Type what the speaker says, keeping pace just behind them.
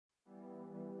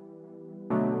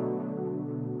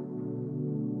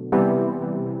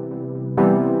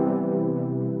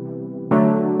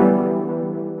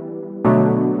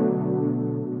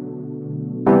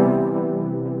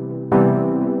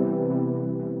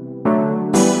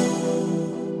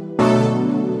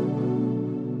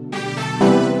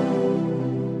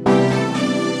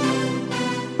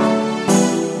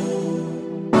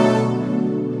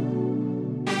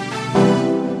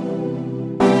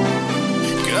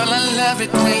love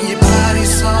it when your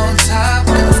body's on top,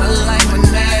 'cause I like when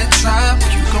that drop.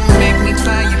 You gon' make me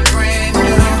buy you brand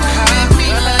new car.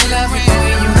 Girl, I love it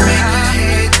when you make my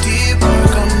head dip. You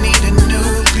gon' need a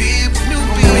new bib. You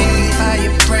gon' make me buy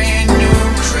you brand new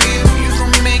crib. You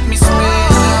gon' make me spend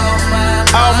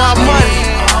all my money.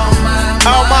 All my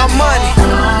money. All my money.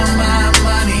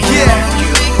 Yeah. You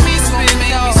make me spend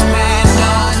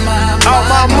all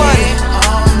my money.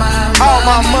 All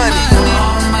my money.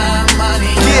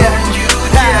 Yeah.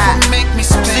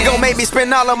 She gon' make me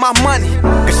spend all of my money.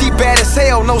 Cause she bad as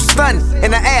hell, no stunning.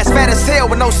 And her ass fat as hell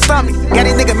with no stomach. Got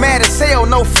these niggas mad as hell,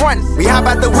 no front. We hop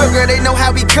out the whip, girl, they know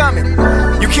how we coming.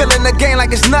 You killing the game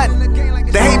like it's nothing.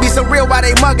 The hate be so real while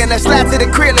they mugging. That slap to the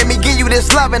crib, let me give you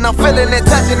this loving. I'm feeling it,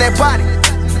 touching that body.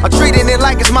 I'm treating it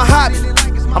like it's my hobby.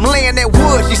 I'm laying that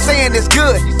wood, she saying it's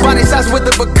good. Body size with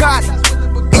the Bacardi.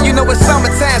 And you know it's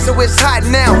summertime, so it's hot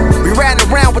now. We riding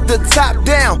around with the top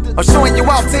down. I'm showing you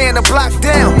off, tearing the block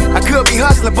down. I could be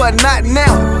hustling, but not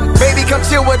now. Baby, come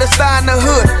chill with a star in the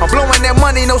hood. I'm blowing that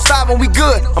money, no stopping, we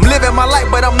good. I'm living my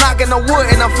life, but I'm knocking on wood.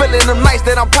 And I'm feeling them nights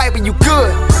that I'm piping you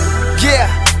good.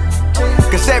 Yeah,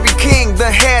 cause every king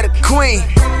done had a queen.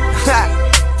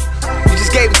 You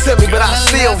just gave it to me, but I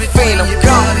still fiend, I'm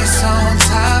gone. On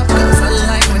top, 'cause I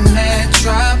like when that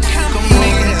drop. You gon'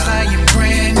 make me buy you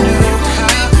brand new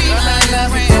car. Girl, I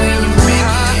love it when you make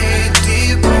your head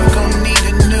dip. You gon' need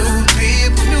a new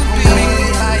bib. You gon' make me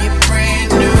buy you brand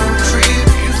new crib.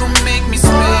 You gon' make me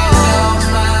spend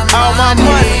all my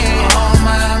money.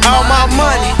 All my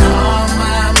money. All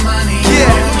my money.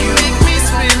 Yeah. You make me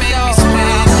spend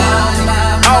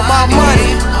all my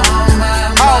money.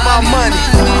 All my money.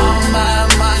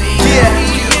 Yeah.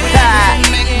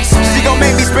 She gon'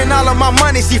 make me spend all of my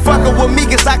money. She fuckin' with me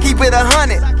cause I keep it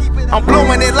 100. I'm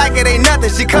blowing it like it ain't nothing.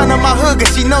 She come to my hood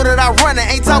cause she know that I run it.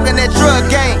 Ain't talking that drug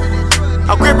game.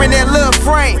 I'm gripping that little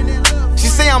frame. She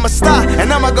say I'm a star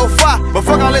and I'ma go far, but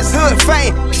fuck all this hood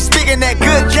fame. She speaking that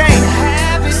good game.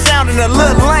 Sounding a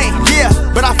little lame, yeah,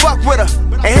 but I fuck with her.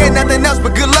 Ain't hear nothing else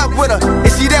but good luck with her.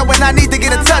 And she there when I need to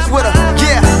get in touch with her.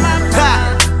 Yeah, ha.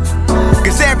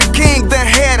 Cause every king done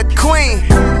had a queen.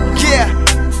 Yeah,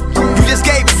 you just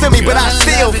gave it to me, but I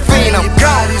still fiend, I'm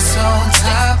gone. On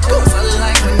top, 'cause I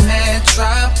like when that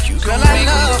drop. You gon' make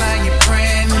me